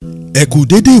ẹ kú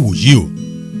dédé ìwòyí o.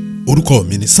 Orúkọ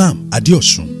mi ni Sam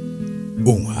Adéọ̀sùn.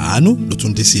 Ohùn Àánú ló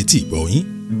tún dé sí etí ìgbọ́ yín.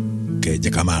 Kẹ́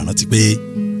jẹ́ ká máa rántí pé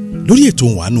lórí ètò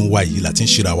Ohùn Àánú wa yìí la ti ń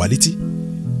ṣíra wa létí.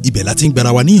 Ibẹ̀ la ti ń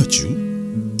gbára wa níyànjú.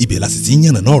 Ibẹ̀ la sì ti ń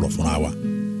yànnàná ọ̀rọ̀ fúnra wa.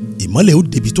 Ìmọ́lẹ̀ ó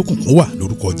débi tó kùnkùn wà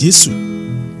lórúkọ Jésù.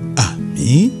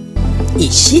 Àmín.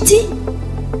 Ìṣítí,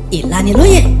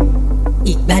 ìlanilóyè,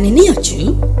 ìgbaniníyànjú,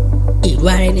 ìrú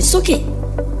ara ẹni sókè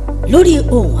lórí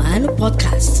Ohùn Àánú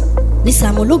podcast ní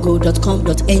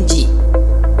samologo.com.ng.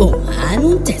 Ohùn Àánú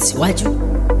ń tẹ̀síwájú.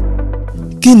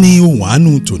 Kí ni Ohùn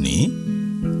Àánú tòní?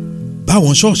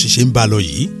 Báwọn ṣọ́ọ̀ṣì ṣe ń bá lọ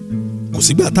yìí, kò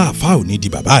sígbà tá àfáà ò ní di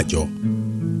bàbá àjọ.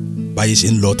 Báyé ṣe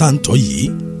ń lọ tá ń tọ́ yìí,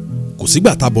 kò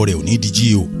sígbà tábọ̀ rẹ̀ ò ní di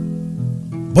jí o.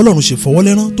 Bọ́lọ́run ṣe fọwọ́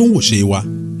lẹ́rán tó ń wòṣe wa,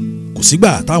 kò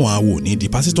sígbà táwọn awo ò ní di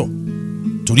pásítọ̀.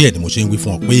 Torí ẹ̀ ni mo ṣe ń wí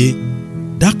fún ọ pé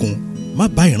dákun má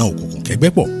bá ìran òkùnkùn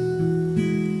kẹgbẹ́ pọ̀.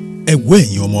 Ẹ wo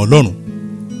ẹ̀yin ọmọ Ọlọ́run,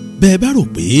 bẹ́ẹ̀ bá rò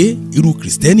pé irú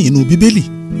kìrìsìtẹ́nì inú Bíbélì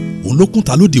òun ló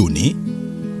kúnta lóde òní,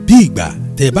 bí ìgbà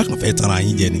tẹ́ ẹ bá kàn fẹ́ tanra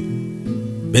yín jẹ ni.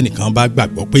 Bẹ́nìkan bá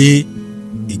gbàgbọ́ pé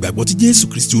ìgbàgbọ́ tí Jésù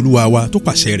Kristi Olúwa wa tó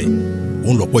pàṣẹ rẹ̀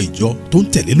òun lọ́pọ̀ ìjọ tó ń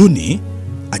tẹ̀lé lónìí,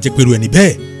 àjẹpẹ̀rù ẹni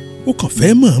bẹ́ẹ̀ ó kàn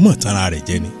fẹ́ mọ̀ọ́mọ̀ tanra rẹ̀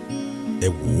jẹ ni. Ẹ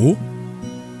wò ó,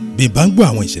 bí n bá ń gbọ́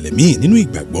àwọn ìṣẹ̀lẹ̀ míì nínú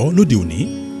ìgbàgbọ́ lóde òní,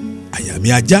 àyà mi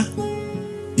á já,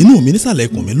 inú mi nísàlẹ̀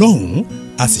ikùn mi lọ́hùn-ún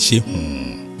a sì ṣe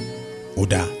ó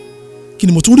dáa, kí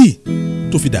ni mo tún rí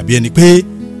tó fi dàbí ẹni pé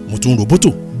mo tún roboto?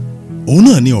 Òun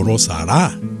náà ni ọ̀rọ̀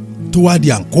sàárà tó wá di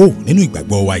àǹkó nínú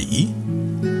ìgbàgbọ́ wa yìí.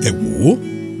 Ẹ wò ó,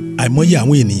 àìmọye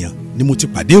àwọn ènìyàn ni mo ti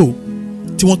pàdé o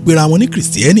tí wọ́n pera wọn ní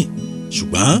kìrìsìtẹ́nì,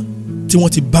 ṣùgbọ́n tí wọ́n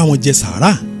ti bá wọn jẹ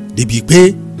sàárà débi pé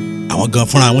àwọn gan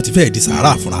fúnra wọn ti fẹ́ẹ̀ di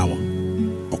sàárà fúnra wọn.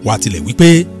 Ọ̀pọ̀ àtilẹ̀ wípé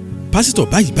pásítọ̀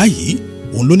báyìí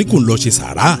òun ló ní kó ń lọ ṣe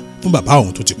sàárà fún bàbá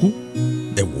òun tó ti kú.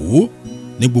 Ẹ wò ó,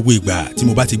 ní gbogbo ìgbà tí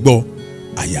mo bá ti gbọ́,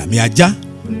 àyà mi á já,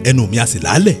 ẹnu mi á sì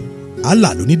lálẹ̀, á là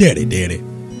lóní dẹ̀rẹ̀dẹ̀rẹ̀.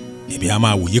 Èmi á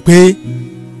máa wòye pé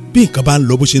bí nǹkan bá ń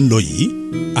lọ bó ṣe ń lọ yìí,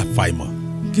 àfàìmọ̀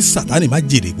kí Sátánì má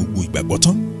jèrè gbogbo ìgbàgbọ́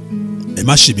tán. Ẹ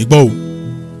má ṣì mí gbọ́ o,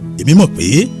 èmi mọ̀ pé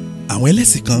àwọn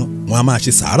ẹlẹ́sìn kan wọn á máa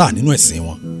ṣe sàárà nínú ẹ̀sìn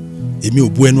wọn. Èmi ò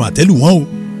bu ẹnu àtẹ́lù wọn o,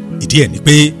 ìdí ẹ̀ ni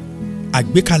pé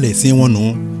àgbékalẹ̀ ẹ̀sìn wọn nù,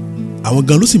 àwọn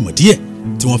gan ló sì mọ̀ díẹ̀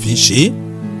tí wọ́n fi ń ṣe é.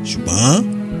 Ṣùgbọ́n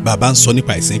bàbá ń sọ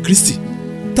nípa ẹ̀sìn Kristi,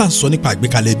 tá à ń sọ nípa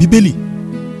àgbékalẹ̀ Bíbélì,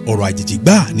 ọ̀rọ̀ àjèjì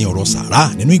gbáà ni ọ̀rọ̀ sàárà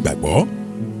nínú ìgbàgbọ́.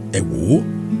 Ẹ wò ó,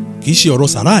 kì í ṣe ọ̀rọ̀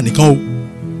sàárà nìkan o.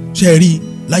 Ṣé ẹ rí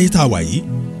láyé tá a wà yìí,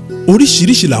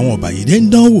 oríṣiríṣi làwọn ọ̀bàyédé ń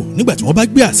dánwò nígbà tí wọ́n bá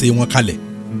gbé àṣẹ wọn kalẹ̀.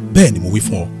 Bẹ́ẹ̀ ni mo wí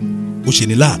fún ọ, ó ṣe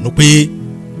ni láàánú pé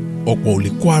ọ̀pọ̀ ò lè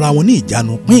kó ara wọn ní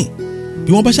ìjánu pín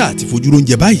bí wọ́n bá ṣáà ti fojú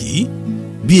róúnjẹ báyìí.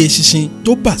 Bí eṣinṣin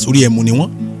tó bà sórí ẹmu ni wọ́n,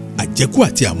 àjẹkù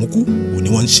àti àmúkù ò ní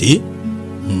wọ́n ń ṣe é.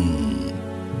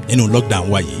 Nínú lockdown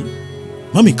wa yìí,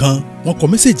 mọ́mì kan wọ́n kọ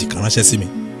mẹ́sẹ̀jì kan ránṣẹ́ sí mi.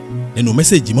 Nínú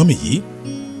mẹ́sẹ̀jì mọ́mì yìí,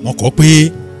 wọ́n kọ pé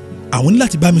àwọn ní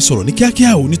láti bá mi sọ̀rọ̀ ní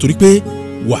kíákíá o nítorí pé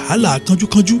wàhálà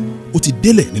kánjúkánjú ó ti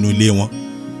délẹ̀ nínú ilé wọn.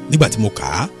 Nígbà tí mo kà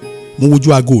á, mo wojú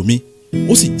aago mi,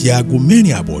 ó sì jẹ́ aago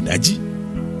 4 àbọ̀ ìdájí.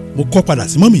 Mo kọ padà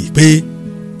sí mọ́mì yìí pé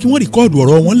kí wọ́n rìkọ́ọ̀dù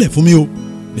ọ̀rọ̀ wọn lẹ̀ fún mi o,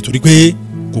 nítorí pé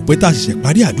kò pẹ́ tá a ṣẹ̀ṣẹ̀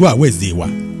parí àdúrà Wednesday wa.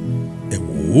 Ẹ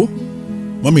wò ó,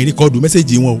 mọ́mì rìkọ́ọ̀dù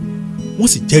mẹ́sẹ̀jì wọn o, wọ́n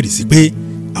sì jẹ́rìí sí pé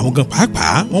àwọn gan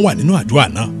pàápàá wọ́n wà nínú àdúrà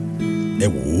náà. Ẹ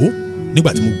wò ó,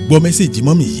 nígbà tí mo gbọ́ mẹ́sẹ̀jì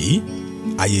mọ́mì yìí,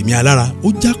 àyè mi alára ó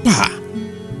já pa.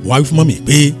 Wọ́n á wí fún mọ́mì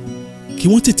pé kí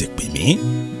wọ́n tètè pè mí,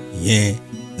 ìyẹn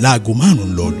láago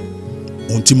 5 lọ́lù.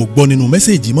 Ohun tí mo gbọ́ nínú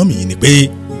mẹ́sẹ̀jì mọ́mì yìí ni pé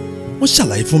wọ́n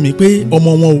ṣàlàyé fún mi pé ọmọ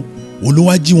wọn o, òun ló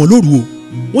wá jí wọn lóru o.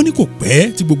 Wọ́n ní kò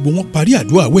pẹ́ tí gbogbo wọn parí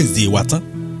àdúrà Wednesday wa tán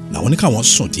làwọn ní káwọn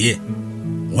sùn díẹ̀.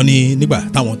 Wọ́n ní nígbà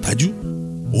táwọn tajú,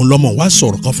 òun lọ́mọ wá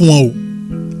sọ̀rọ̀ kan fún wọn o.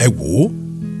 Ẹ wò ó,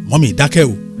 mọ́mì dákẹ́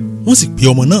o, wọ́n sì pe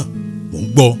ọmọ náà. Mò ń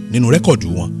gbọ́ nínú rẹ́kọ̀dù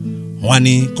wọn. Wọ́n á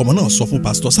ní kọ́mọ náà sọ fún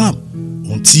Pastor Sam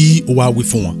ohun tí ó wá wí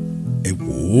fún wọn. Ẹ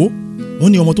wò ó, wọ́n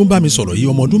ní ọmọ tó ń bá mi sọ̀rọ̀ yìí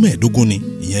ọmọ ọdún 15 ni,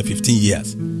 ìyẹn 15 years.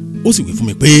 Ó sì wí fún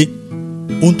mi pé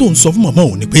ohun tó ń sọ fún màmá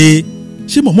òun ni pé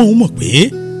ṣé màmá òun mọ̀ pé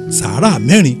sàárà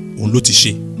 4 òun ló ti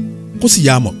ṣe, kó sì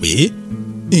yá mọ̀ pé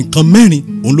nǹkan 4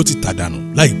 òun ló ti tàdánù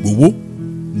láì gbowó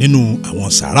nínú àwọn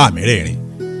sàárà 4.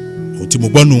 Ohun tí mo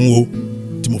gbọ́ nù o,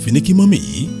 tí mo fi ní kí mọ́mì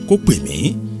yìí kó pè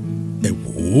mí. Ẹ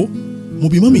wò ó, mo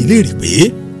bi mọ́mì léèrè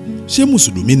pé ṣé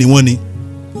mùsùlùmí ni wọ́n ni.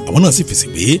 Àwọn náà sì fèsì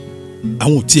pé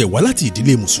àwọn ò tiẹ̀ wá láti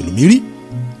ìdílé mùsùlùmí rí.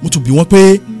 Mo tún bi wọ́n pé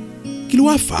kí ló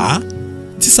wá fà á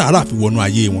tí sàárà fi wọnú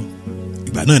ayé wọn.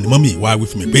 Ìgbà náà ni mọ́mì wá wí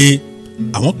fún mi pé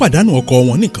àwọn pàdánù ọkọ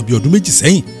wọn ní nǹkan bí ọdún 2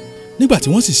 sẹ́yìn. Nígbà tí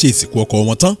wọ́n sì ṣe ìsìnkú ọkọ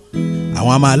wọn tán,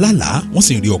 àwọn a máa lálàá, wọ́n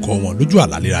sì ń rí ọkọ wọn lójú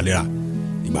àlá léraléra.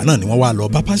 Ìgbà náà ni wọ́n wá lọ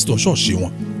bá pásítọ̀ ṣọ́ọ̀ṣì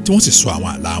wọn tí wọ́n sì sọ àwọn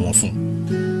àlá wọn fún.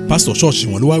 Pásítọ̀ ṣọ́ọ̀ṣì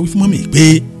wọn ló wá wí fún mọ́mì pé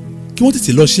kí wọ́n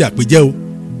tètè lọ ṣe àpèjẹ o,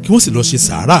 kí wọ́n sì lọ ṣe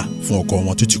sàárà fún ọkọ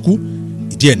wọn tó ti kú.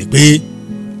 díẹ̀ ni pé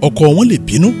ọkọ wọn lè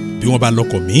bínú bí wọ́n bá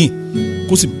lọ́kọ míì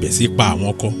kó sì bẹ̀ sí pa àwọn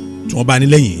ọkọ tí wọ́n bá ní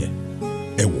lẹ́yìn yẹn.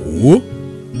 ẹ wò ó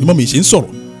bí mọ́mì ṣe ń sọ̀rọ̀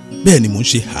bẹ́ẹ̀ ni mò ń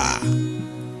ṣe hà á.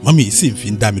 mọ́mì sì ń fi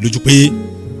ń dá mi lójú pé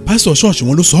pásítọ̀ ṣọ́ọ̀ṣì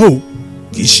wọn ló sọ ọ́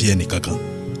kì í ṣe ẹnì kankan.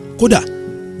 kódà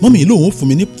mọ́mì lòun fún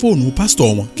mi ní fóònù pásítọ̀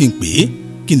wọn kí n pè é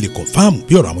kí n lè kọ̀nfáàmù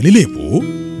bí ọ̀rọ̀ àwọn ilé ìbò.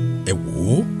 ẹ wò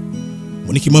ó mo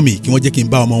ní kí mọ́mì kí wọ́n jẹ́ kí n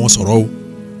bá ọmọ wọn sọ̀rọ̀ o.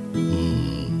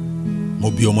 mo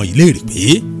bi ọmọ yìí léèrè pé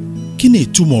kí ni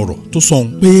ìtumọ̀ ọ̀rọ̀ tó sọ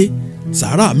ohun pé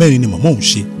sàárà mẹ́rin ni màmá òun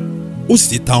ṣe ó sì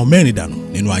ti ta ohun mẹ́rin dànù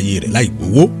nínú ayé rẹ̀ láì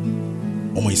gbowó.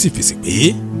 ọmọ yìí sì fèsì pé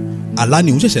àlá ni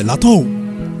òun ṣẹ̀ṣẹ̀ látàn o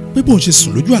pé bóun ṣe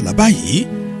sùn lójú àlá báyìí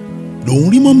lòun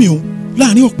rí mọ́mì òun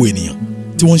láàrin ọ̀pọ̀ ènìyàn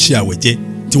tí wọ́n ń ṣe àwẹ̀jẹ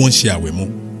tí wọ́n ń ṣe àwẹ̀mu.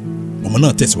 ọmọ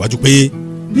náà tẹ̀síwájú pé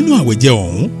nínú àwẹ̀jẹ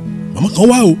ọ̀hún màmá kan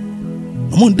wá o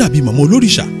màmá òun dàbí màmá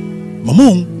olórìṣà. màmá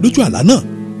òun lójú àlá náà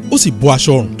ó sì bọ́ aṣọ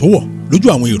ọrùn tó wọ̀ lójú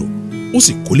àwọn èrò ó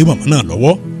sì kólé màmá náà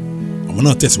lọ́wọ́. ọmọ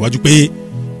náà tẹ̀síwájú pé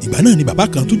ìgbà náà ni bàbá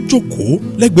kan tó jókòó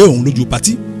lẹ́gbẹ̀ẹ́ òun lójú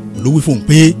patí ló wí fóun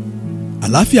pé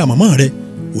àlàáfíà màmá rẹ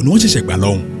òun ni wọ́n ṣẹ̀ṣẹ̀ gbà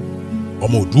lọ́hùn.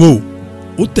 ọmọ òdúró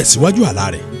ó tẹ̀síwájú àlá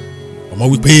rẹ̀. ọmọ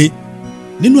wí pé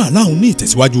nínú àlá òun ní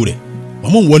ìtẹ̀síwájú rẹ̀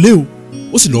màmá òun wọlé o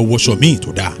ó sì lọ wọṣọ míì tó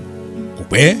dáa. kò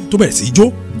pẹ́ tó bẹ̀rẹ̀ sí í jó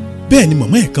bẹ́ẹ̀ ni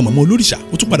màmá ẹ̀ kan màmá olórìṣà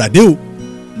ó tún padà dé o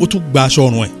ó tún gba aṣọ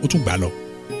ọrùn ẹ̀ ó tún gbà lọ.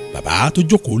 bàbá tó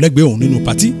jókòó lẹ́gbẹ̀ẹ́ òun nínú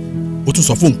patí ó tún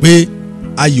sọ fóun pé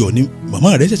ayọ̀ ni màmá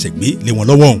rẹ̀ ṣẹ̀ṣẹ̀ gbé lé wọn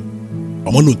lọ́wọ́ òun.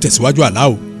 ọmọ ló ń tẹ̀síwájú àlá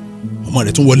o màmá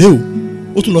rẹ̀ tún wọlé o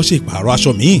ó tún lọ ṣe ìpààrọ̀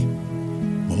aṣọ míì.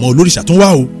 màmá olórìṣà tún wá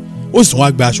o ó sì tún wá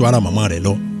gba aṣọ ara màmá rẹ̀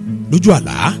lọ lójú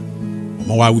àlá.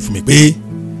 ọmọ wa wí fún mi pé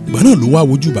ìgbà náà ló wá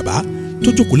wojú bàbá tó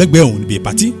jókòó lẹ́gbẹ̀ẹ́ òun níbi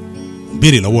patí òun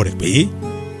béèrè lọ́wọ́ rẹ̀ pé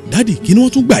dádì kí ni wọ́n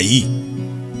tún gbà yìí.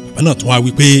 bàbá náà tún wá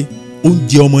wí pé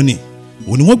oúnjẹ ọmọ ni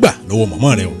òun ni wọ́n gbà lọ́wọ́ màmá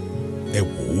rẹ̀ o. ẹ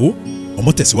wò ó ọmọ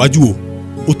tẹ̀síwájú o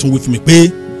ó tún wí fún mi pé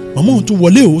màmá òun tún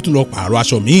wọlé o ó tún lọ pààrọ̀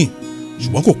aṣọ míì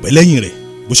ṣùgbọ́n kò pẹ́ lẹ́yìn rẹ̀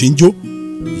bó ṣe ń jó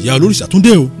ìyá olórìṣà tún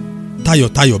dé o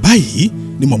tayọ̀tayọ̀ báyìí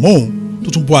ni màmá òun tó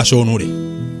tún bọ́ aṣọ ọrùn rẹ̀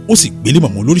ó sì gbélé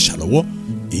màmá olórìṣà lọ́wọ́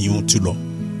ìyún ti lọ.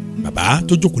 bàbá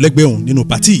tó jókòó lẹ́gbẹ̀ẹ́ òun nínú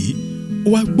patí yìí ó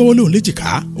wá gbọ́wọ́ lé òun léjìká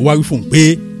ó wá wí fún un pé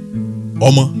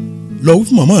ọmọ lọ wí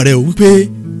fún màmá rẹ o wípé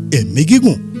ẹ̀mí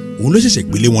gígùn òun ló ṣẹ̀ṣẹ̀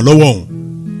gbélé wọn lọ́wọ́ òun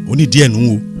ó ní díẹ̀ nù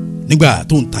o nígbà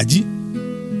tó ń tají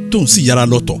tó ń sì yára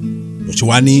lọ́tọ̀ ló ṣe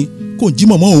wá ní kó ń jí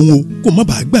màmá òun o kó má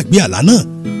bàa gbàgbé àlá náà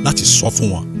láti sọ fún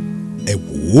wọn. ẹ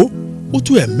wò ó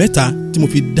tó ẹ̀mẹ́ta tí mo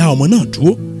fi dá ọmọ náà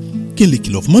dúró kí n lè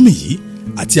kìlọ̀ fún mọ́mì yìí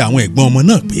àti àwọn ẹ̀gbọ́n ọmọ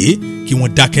náà pé kí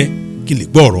wọ́n dákẹ́ kí n lè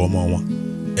gbọ́ ọ̀rọ̀ ọmọ wọn.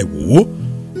 ẹ wò ó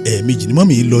ẹ̀ẹ̀mejì ni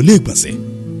mọ́mì yìí lọ ilé ìgbọ̀nsẹ̀.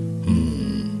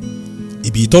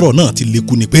 ibi ìtọ́rọ̀ náà ti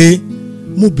lékú ni pé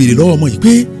mo béèrè lọ́wọ́ ọmọ yìí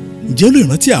pé ǹjẹ́ ó lè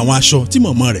rántí àwọn aṣọ tí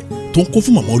màmá rẹ̀ tó ń kó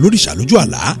fún màmá olórìṣà lójú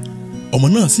àlá. ọmọ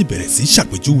náà sì bẹ̀rẹ̀ sí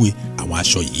ṣàpèjúwe àwọn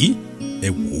aṣọ yìí. ẹ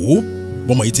wò ó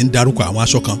bọ́mọ yìí ti ń dárúkọ àwọn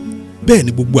aṣọ kan bẹ́ẹ̀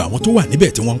ni gbogbo àwọn tó wà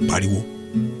níbẹ̀ tí wọ́n ń pariwo.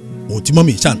 ohun tí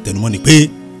mọ́mì ṣàǹtẹnumọ́ ni pé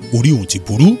orí òun ti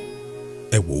burú.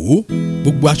 ẹ wò ó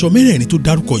gbogbo aṣọ mẹ́rẹ̀ẹ̀rin tó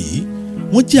dárúkọ yìí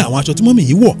wọ́n jẹ́ àwọn aṣọ tí mọ́mì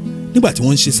yìí wọ̀ nígbà tí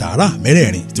wọ́n ń ṣe sàárà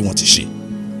mẹ́rẹ̀ẹ̀rin tí wọ́n ti ṣe.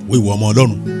 wíwọ ọmọ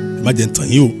ọlọ́run ẹ má jẹ́ ń tàn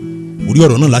yín o orí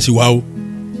ọ̀rọ̀ náà láṣẹ wá o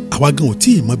àwa gan ò tí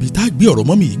ì mọ ibi tá a gbé ọ̀rọ̀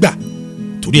mọ́mì yìí gbà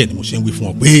torí ẹ̀ ni mo ṣe ń wí fún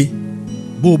ọ pé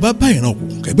bó o bá bá ìran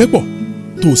òkùnkùn kẹgbẹ́ pọ̀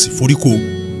tó o sì forí ko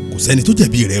kò sẹ́ni tó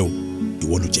jẹ̀bi rẹ o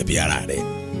ìwọ ló jẹ̀bi ara rẹ.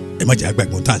 ẹ má jẹ́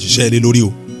àgbàgbọ́n tá à ń ṣiṣẹ́ lé lórí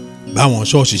o báwọn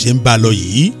ṣọ́ọ̀ṣì ṣe ń bá a lọ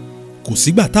yìí kò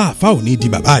sígbà tá àfá ò ní di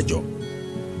bàbá àjọ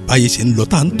báyé ṣe ń lọ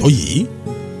tá à ń tọ́ yìí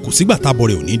kò sígbà tábọ̀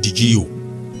rẹ̀ ò ní di jí o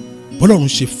bọ́lọ́run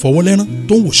ṣe fọwọ́ lẹ́rán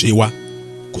tó ń wòṣe wa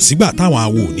kò sígbà táwọn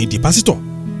awo ò ní di pásítọ̀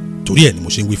torí ẹ̀ ni mo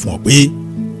ṣe ń wí fún ọ pé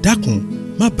dákun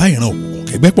má bá ìran òkùnkùn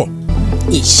kẹgbẹ́ pọ̀.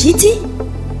 ìṣítí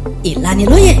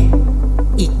ìlanilóyè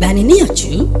ìgbaniníyànjú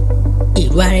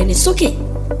ìró ara ẹni sókè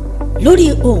lórí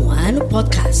Ohùn Àánú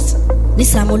podcast ní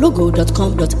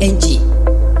samologo.com.ng.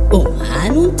 Ohùn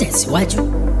Àánú ń tẹ̀síwájú.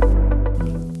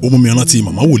 ó mú mi rántí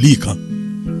màmá wòlíì kan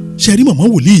ṣe rí màmá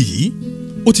wòlíì yìí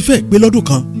ó ti fẹ́ pé lọ́dún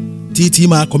kan tí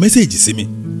máa kọ mẹ́sẹ̀gì sí mi.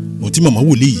 ohun tí màmá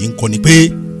wòlíì yìí ń kọ ni pé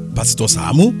pásítọ̀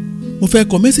Sàámú mo fẹ́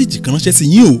kọ mẹ́sẹ̀gì kan ránṣẹ́ sí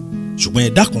yín o ṣùgbọ́n ẹ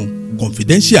dákun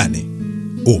confidential ni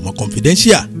o mọ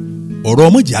confidential ọ̀rọ̀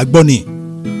ọmọdé àgbọ́ ni.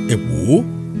 ẹ wò ó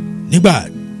nígbà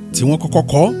tí wọ́n kọ́kọ́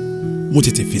kọ́ mo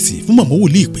tètè fèsì fún màmá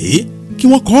wòlíì pé kí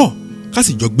wọ́n kọ́ ká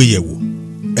sì jọ gbé yẹ̀wò.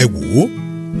 ẹ wò ó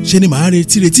ṣe ni màá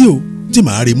retí o tí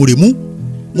màá remúremú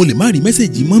mo lè má rí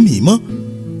mẹ́sẹ̀gì mọ́mì mọ́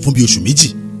fún bí oṣù méjì.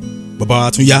 bàbá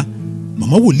wa tún yá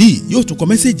màmá wòlíì yóò tún kọ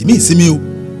mẹ́sẹ̀gì míì sí mi o.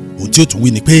 ohun tí ó tún wí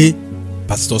ni pé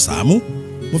pásítọ̀ Sàámú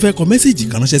mo fẹ́ kọ mẹ́sẹ̀gì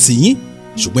kan ránṣẹ́ sí yín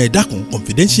ṣùgbọ́n ẹ dákun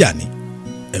confidential ni.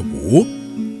 ẹ wò ó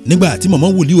nígbà tí màmá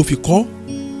wòlíì ó fi kọ́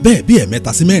bẹ́ẹ̀ bí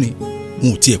ẹ̀mẹ́ta sí mẹ́rin n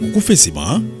ò tiẹ̀ kúkú fèsì mọ́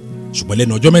ṣùgbọ́n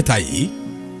lẹ́nu ọjọ́ mẹ́ta yìí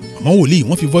màmá wòlíì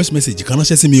wọ́n fi voice message kan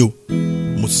ránṣẹ́ sí mi o.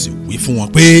 mo sì wí fún wọn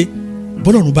pé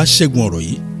bọ́lọ́run bá ṣẹ́gun ọ̀rọ̀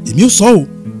yìí èmi ò sọ ọ́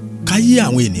káyé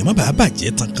àwọn ènìyàn má bàa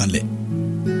bàjẹ́ tán kanlẹ̀.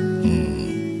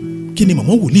 Kí ni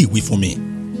màmá wòlíì wí fún mi?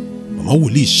 Màmá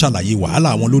wòlíì ṣàlàyé wàhálà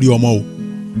wọn lórí ọmọ o.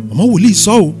 Màmá wòlíì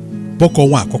sọ ọ́ bọ́kọ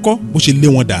wọn àkọ́kọ́ bó ṣe lé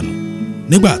wọn dànù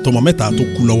nígbà tọmọ mẹ́ta tó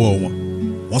kú lọ́wọ́ wọn.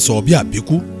 Wọ́n sọ bí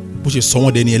àbíkú bó ṣe sọ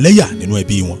wọ́n dẹni ẹlẹ́yà nínú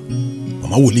ẹbí wọn.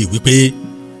 Màmá wòlíì wí pé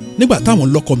nígbà táwọn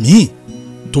lọ́kọ míì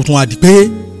tó tún á di pé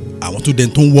àwọn tó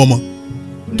dẹni tó ń wọ́ ọmọ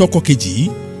tọkọ kejì yìí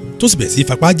tó sì bẹ̀ sí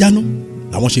fapá jánu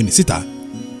làwọn ṣe ní síta.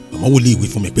 Màmá wòlíì wí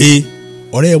fún mi pé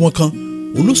ọ̀rẹ́ wọn kan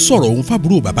òun ló sọ̀rọ̀ òun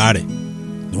fábúrò bàbá rẹ̀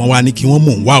ni wọ́n wá ní kí wọ́n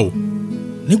mọ̀ ń wá o.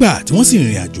 Nígbà tí wọ́n sì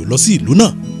rìnrìn àjò lọ sí ìlú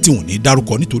náà tí wọ́n ní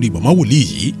dárúkọ nítorí màmá wòlíì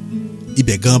yìí,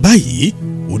 ibẹ̀ gan báyìí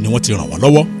òun ni wọ́n ti ràn wọ́n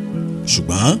lọ́wọ́.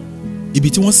 Ṣùgbọ́n ibi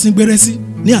tí wọ́n sín gbẹ́rẹ́ sí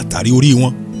ní àtàrí orí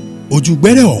wọn, ojú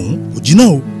gbẹ́rẹ́ ọ̀hún kò jìnnà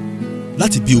o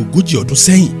láti bí 40 ọdún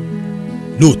sẹ́yìn.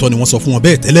 Lóòótọ́ ni wọ́n sọ fún wọn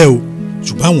bẹ́ẹ̀ tẹ́lẹ̀ o,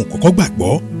 ṣùgbọ́n àwọn kọ́kọ́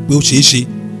gbàgbọ́ pé ó ṣeé ṣe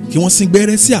kí wọ́n sín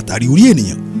gbẹ́rẹ́ sí àtàrí orí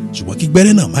ènìyàn ṣùgbọ́n kí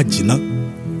gbẹ́rẹ́ náà má jìnnà.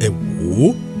 Ẹ wò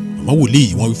ó, màmá wòlíì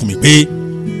yìí wọ́n wí fún mi pé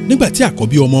nígbà tí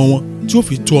àkọ́bí ọmọ wọn tí ó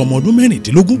fi tó ọmọ ọdún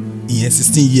 16 ìyẹn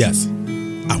 16 years,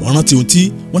 àwọn rántí ohun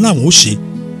tí wọ́n láwọn ó ṣe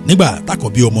nígbà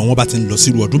tákọ́bí ọmọ wọn bá ti ń lọ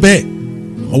sírú ọdún bẹ́ẹ̀.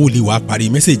 Màmá wòlíì wá parí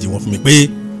mẹ́sẹ̀jì wọn fún mi pé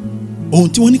ohun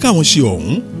tí wọ́n ní káwọn ṣe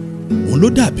ọ̀hún òun ló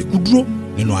dàbí kú dúró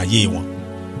nínú ayé wọn.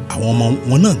 Àwọn ọmọ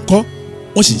wọn náà ń kọ́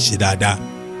wọ́n sì ń ṣe dáadáa.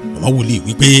 Màmá wòlíì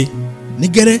wí pé ní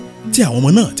gẹ́rẹ́ tí àwọn ọmọ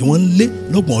náà tí wọ́n ń lé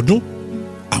lọ́gbọ̀n ọdún,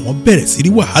 àwọn bẹ̀rẹ̀ sí rí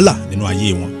wàhálà nínú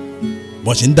ayé wọn.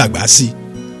 Bọ́n ṣe ń dàgbà sí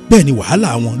bẹ́ẹ̀ ni wàhálà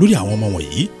wọn lórí àwọn ọmọ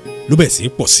wọ̀nyí ló bẹ̀ sí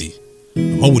pọ̀ sí.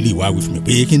 Màmá wòlíì wá wí fún mi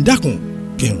pé kí n dákun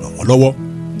kí n ràn wọ́n lọ́wọ́.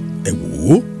 Ẹ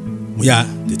wò ó, mo yá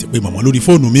tètè pé màmá lórí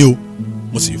fóònù mi o.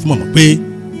 Mo sì fún màmá pé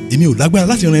èmi ò lágbára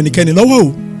láti ran ẹnikẹ́ni lọ́wọ́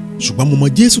o, ṣùgbọ́n mo mọ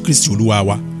Jésù Kristi Olúwa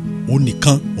wa, òun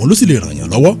nìkan òun ló sì lè ràn yàn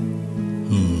lọ́wọ́.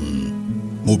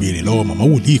 Mo béèrè lọ́wọ́ màmá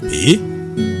wòlíì pé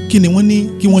kí ni wọ́n ní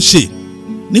kí wọ́n ṣe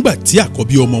nígbà tí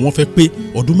àkọ́bí ọmọ wọn fẹ́ pé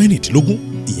ọdún 16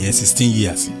 ìyẹn 16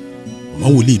 years. Màmá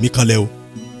wòlíì mi kanlẹ̀ o,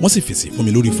 wọ́n sì fèsì fún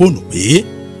mi lórí fóònù pé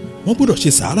wọ́n gbọ́dọ̀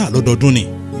ṣe sàárà lọ́dọọdún ni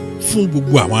fún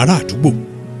gbogbo àwọn ará àdúgbò.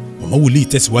 Màmá wòlíì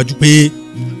tẹ̀síwájú pé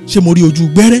ṣé mo rí ojú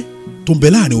gbẹ́rẹ́ tó ń bẹ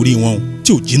láàrin orí wọn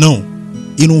tí ò jiná o,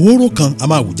 irun hóró kan a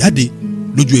máa wù jáde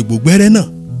lójú egbò gbẹ́rẹ́ náà.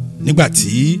 Nígbà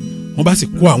tí wọ́n bá sì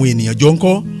kó àwọn ènìyàn jọ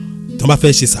ńkọ́ tí wọ́n bá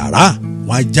fẹ́ ṣe sàárà,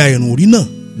 wọ́n á já irun orí náà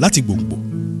láti gbòǹgbò.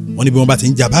 Wọ́n ní bí wọ́n bá ti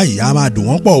ń já báyìí á máa dùn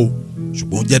wọ́n pọ̀ o,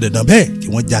 ṣùgbọ́n ó jẹ́ dandan bẹ́ẹ̀ kí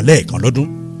wọ́n já lẹ́ẹ̀kan lọ́dún.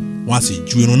 Wọ́n á sì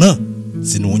ju irun náà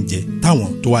sínú oúnjẹ táwọn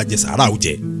tó wá jẹ sàárà ó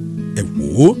jẹ. Ẹ wò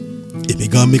ó, èmi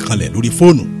gan mi kanlẹ̀ lórí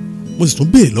fóònù. Mo sì tún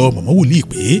béèrè lọ́wọ́ màmá wòlíì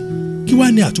pé kí wá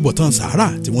ní àtúbọ̀tán sàárà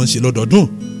tí wọ́n ń ṣe lọ́dọọdún.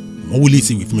 Màmá wòlíì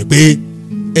sì wí fún mi pé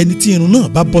ẹni tí irun náà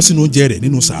bá bọ́ sínú oúnjẹ rẹ̀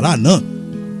nínú sàárà náà,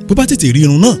 bó bá tètè rí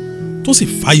irun náà tó sì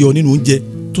fàyọ nínú oúnjẹ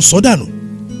tó sọ dànù,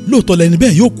 lóòótọ́ lẹni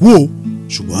bẹ́ẹ̀ yóò kú o,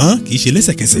 ṣùgbọ́n kì í ṣe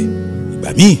lẹ́sẹ̀kẹsẹ̀. Ìgbà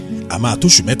míì a máa tó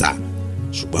oṣù 3,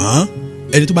 ṣùgbọ́n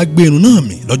ẹni tó bá gbé irun náà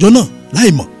mì lọ́jọ́ náà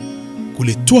láì mọ̀ kò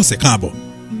lè tó ọ̀sẹ̀ kan àbọ̀,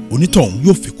 onítọ̀hún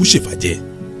yóò fi kú ṣèfàjẹ́.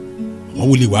 Màmá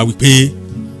wòlíì wá wí pé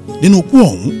nínú ikú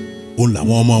ọ̀hún òun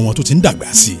làwọn ọmọ wọn tó ti ń dàgbà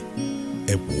sí.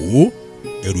 Ẹ wò ó,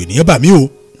 ẹ̀rù ènìyàn bà mí o.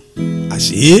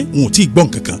 Àṣé wọn ò tí ì gbọ́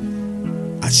nǹkan kan.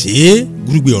 Àṣé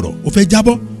gúdúgbẹ ọ̀rọ̀ ó fẹ́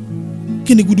jábọ́.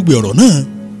 Kí ni gúdúgbẹ ọ̀rọ̀ náà?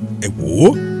 Ẹ wò ó,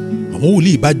 màmá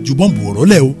wòlíì bá ju bọ́ǹbù ọ̀rọ̀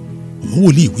lẹ̀ o. Màmá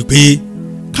wòlíì wí pé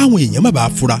káwọn èèyàn má bàa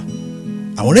fura,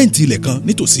 àwọn rẹ́ǹtì ilẹ̀ kan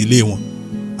nítòsí ilé wọn,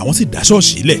 àwọn sì dá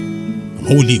ṣọ́ọ̀ṣì ilẹ̀. Màmá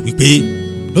wòlíì wí pé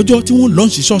lọ́jọ́ tí wọ́n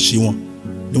lọ́ǹṣì ṣọ́ọ̀ṣì wọn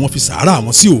ni wọ́n fi sàárà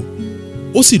wọn sí o.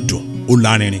 Ó sì dùn, ó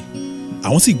lárinrin.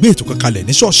 Àwọn sì gbé ètò kan kalẹ̀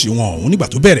ní ṣọ́ọ̀ṣì wọn ọ̀hún nígbà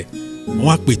tó bẹ̀rẹ̀. Wọ́n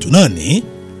á pe ètò náà ní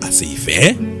àsè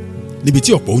ìfẹ́, níbi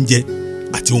tí ọ̀pọ̀ oúnjẹ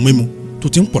àti ohun mímu tó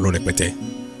ti ń pọ̀ lọ rẹpẹtẹ.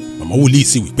 Màmá wòlíì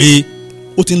sì wí pé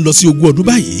ó ti ń lọ sí 20 ọdún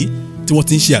báyìí tí wọ́n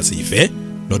ti ń ṣe àsè ìfẹ́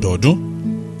lọ́dọọdún.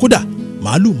 Kódà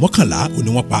màálù 11 ò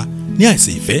ní wọ́n pa ní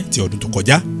àsè ìfẹ́ ti ọdún tó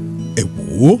kọjá. Ẹ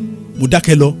wò ó, mo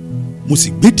dákẹ́ lọ, mo sì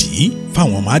gbèdì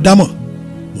fáwọn ọmọ Ádámọ̀.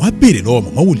 Wọ́n á béèrè lọ́wọ́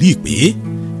màmá wòlíì pé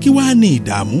kí wàá ní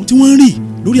ìdààmú tí wọ́n ń rí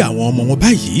lórí àwọn ọmọ wọn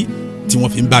báyìí tí wọ́n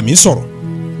fi ń bá mi sọ̀rọ̀.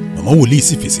 Màmá wòlíì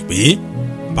sì fèsì pé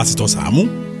pásítọ̀ Sàámú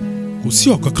kò sí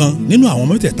ọ̀kankan nínú àwọn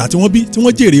mẹ́tẹ̀ẹ̀ta tí wọ́n bí tí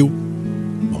wọ́n jèrè o.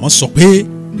 Màmá sọ pé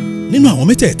nínú àwọn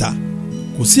mẹ́tẹ̀ẹ̀ta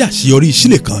kò sí àṣeyọrí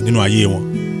ìṣílẹ̀ kan nínú ayé wọn,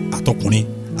 àtọkùnrin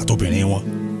àtobìnrin wọn.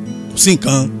 Kò sí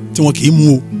nǹkan tí wọn kì í mú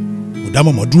o. Mo dá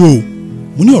mọ̀mọ́ dúró o,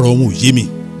 mo ní ọ̀rọ̀ wọn ò yé mi.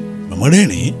 Màmá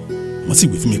rẹ́rìn-ín, wọ́n sì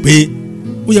wí fún mi pé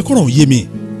ó yẹ kọ́rọ̀ òun yé mi.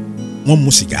 Wọ́n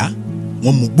mu sìgá,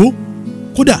 wọ́n mu gbó,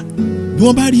 kódà bí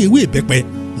wọ́n bá rí ewé ìbẹ́pẹ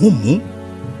wọ́n mú.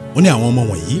 Wọ́n ní àwọn ọmọ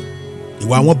wọ̀nyí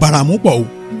ìwà wọn bára mu pọ̀ o.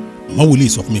 Màmá wòlíì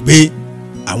sọ fún mi pé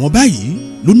àwọn báyìí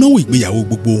ló náwó ìgbéyàwó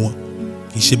gbogbo wọn.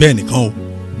 Kì í ṣe bẹ́ẹ̀ nìkan o,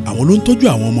 àwọn ló ń tọ́jú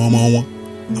àwọn ọmọ wọn,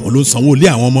 àwọn ló ń sanwó ilé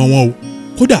àwọn ọmọ wọn o.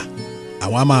 Kódà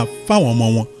àwọn á máa fáwọn ọmọ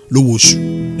wọn lówó oṣù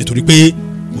nítorí pé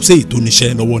kò sí èyí tó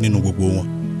níṣẹ́ lọ́wọ́ nínú gbogbo wọn.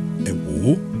 Ẹ wò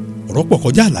ó, ọ̀rọ̀ pọ̀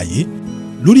kọjá àlàyé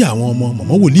lórí àwọn ọmọ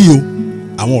mọ̀mọ́ wòlíì o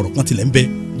àwọn ọ̀rọ̀ kan tilẹ̀ ń bẹ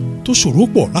tó ṣòro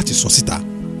pọ̀ láti sọ síta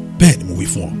bẹ́ẹ̀ ni mo wí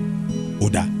fún ọ ó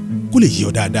dáa kó lè yé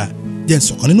ọ dáadáa jẹ́ n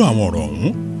sọ̀kan nínú àwọn ọ̀rọ̀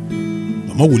ọ̀hún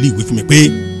mọ̀mọ́ wòlíì wí fún mi pé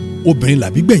obìnrin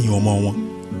làbí gbẹ̀yìn ọmọ wọn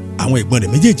àwọn ẹ̀gbọ́n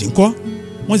rẹ̀ méjèèjì ńkọ́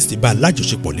wọ́n sì ti bá a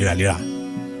lájọṣepọ̀ léraléra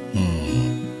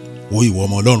wo ìwọ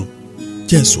ọmọ Ọlọ́run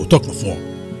jẹ́ n sòótọ́ kan fún ọ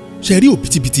ṣe rí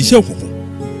òbítíbitì iṣẹ́ òkùnkùn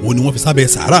wo ni wọ́n fi sábẹ́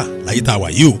sàárà láyé tá a wà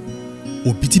yìí o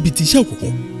òbítíbitì iṣẹ́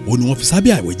òkùnkùn wo ni wọ́n fi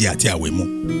sábẹ́ àwẹ̀jẹ àti àwẹ̀mu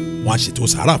wọ́n á ṣètò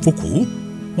sàárà fókù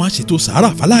wọ́n á ṣètò sàárà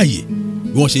fáláàyè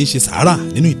bí wọ́n ṣe ń ṣe sàárà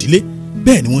nínú ìdílé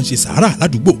bẹ́ẹ̀ ni wọ́n ń ṣe sàárà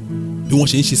ládùúgbò bí wọ́n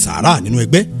ṣe ń ṣe sàárà nínú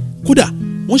ẹgbẹ́ kódà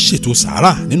wọ́n ṣètò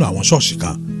sàárà nínú àwọn ṣọ́ọ̀ṣì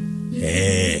kan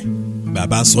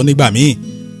bàbá ń sọ nígbà míì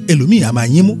ẹlòmíì á máa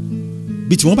yín mú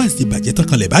bí tí wọ́n bá ti bàjẹ́ tán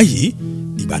kanlẹ̀ báyìí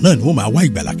ìgbà náà ni wọ́n máa wá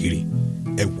ìgbàlà kiri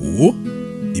ẹ wò ó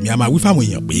èmi á máa wí fáwọn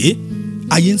èèyàn pé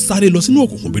ayé ń sáré lọ sínú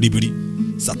òkùnkùn biribiri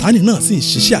Sátánì náà sì ń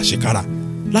ṣiṣẹ́ àṣekára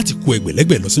láti kó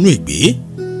ẹgbẹ̀lẹ́gbẹ̀ lọ sínú ègbé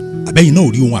àbẹ́yìn náà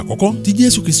ò rí ohun àkọ́kọ́ tí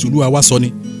Jésù Kristi Olúwa wá sọ ni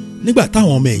nígbà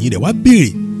táwọn ọmọ ẹ̀yìn rẹ̀ wá béèrè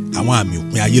àwọn àmì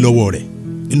òpin ayé lọ́wọ́ rẹ̀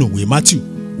nínú ìwé Matthew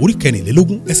orí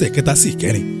 24 ẹsẹ̀ 3 sí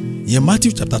 4 ìyẹn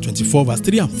Matthew chapter 24 verse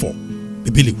 3 and 4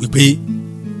 Bíbélì wípé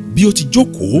bí ó ti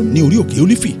jókòó ní orí òkè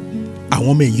Ólífì àwọn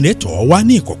ọmọ ẹ̀yìn rẹ̀ tọ̀ ọ́ wá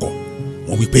ní ìkọ̀kọ̀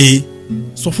wọ́n wípé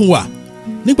sọ fún wa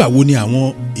nígbà wo ni àwọn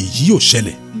èyí yóò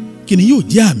ṣẹlẹ̀ kí ni yóò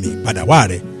jẹ́ àmì ìpadàwá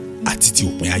rẹ̀ àti ti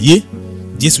òpin ayé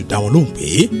Jésù dá wọn lóhùn pé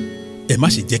ẹ má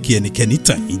ṣe jẹ́ kí ẹnikẹ́ni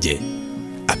tàn yín jẹ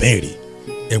àbẹ́ẹ̀rẹ̀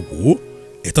ẹ wò ó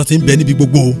ẹ̀tàn ti ń bẹ níbi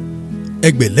gbogbo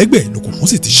ẹgbẹ̀lẹ́gbẹ̀ lòkùnkùn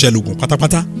sì ti ṣẹ́ lógun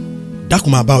pátápátá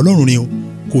dákun máa bá Ọlọ́run rìn o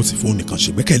kó o sì fún nìkan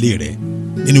ṣègbẹ́kẹ̀lé rẹ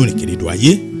nínú ìrìnkèrèdò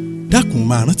ayé dákun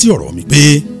máa rántí ọ̀rọ̀ mi pé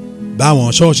báwọn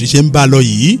ṣọ́ọ̀ṣì ṣe ń bá lọ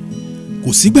yìí kò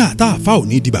sígbà tá a fà ò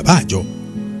ní di bàbá àjọ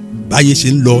báyé ṣe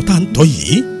ń lọ tá ń tọ́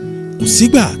yìí kò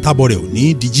sígbà tábọ̀ rẹ̀ ò ní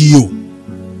di jí o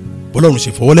bọ́lọ́run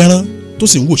ṣe fọwọ́ lẹ́rán tó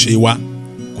sì ń wò ṣe wa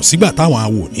kò sígbà táwọn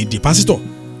awo ní di pásítọ̀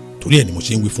torí ẹ̀ ni mo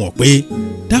ṣe ń wí fún ọ pé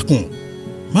dákun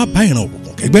má bá ìran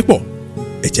òkùnkùn kẹgbẹ́ pọ̀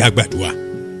ẹ jẹ́ á gbàdúrà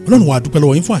Ọlọ́run wa dúpẹ́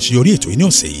lọ́wọ́ yín fún àṣeyọrí ètò yìí ní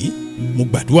ọ̀sẹ̀ yìí mo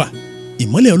gbàdúrà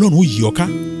ìmọ́lẹ̀ Ọlọ́run ó yí ọ ká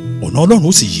ọ̀nà Ọlọ́run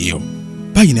ó sì yí ọ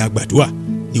báyìí ni a gbàdúrà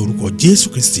ní orúkọ Jésù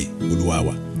Kristi Olúwa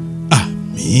wa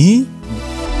àmín.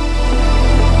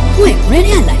 fún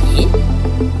ẹ̀kúnrẹ́rẹ́ àlàyé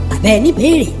àbẹ́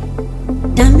níbèrè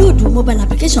dáńlóòdù mobile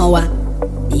application wa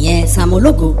ìyẹn Sam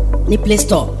Ológo ní Play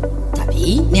Store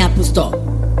tàbí ní Apple Store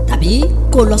tàbí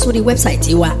kó o lọ sórí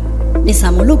wẹ́bsáìtì wa ní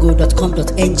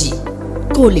samologo.com.ng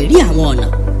kó o lè rí àwọn ọ̀nà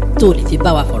tó o lè fi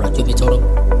bá wa fọ̀rọ̀ jomitoro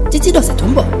títí dọ̀sẹ̀ tó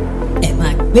ń bọ̀ ẹ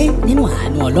máa gbé nínú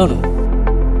àánú Ọlọ́run.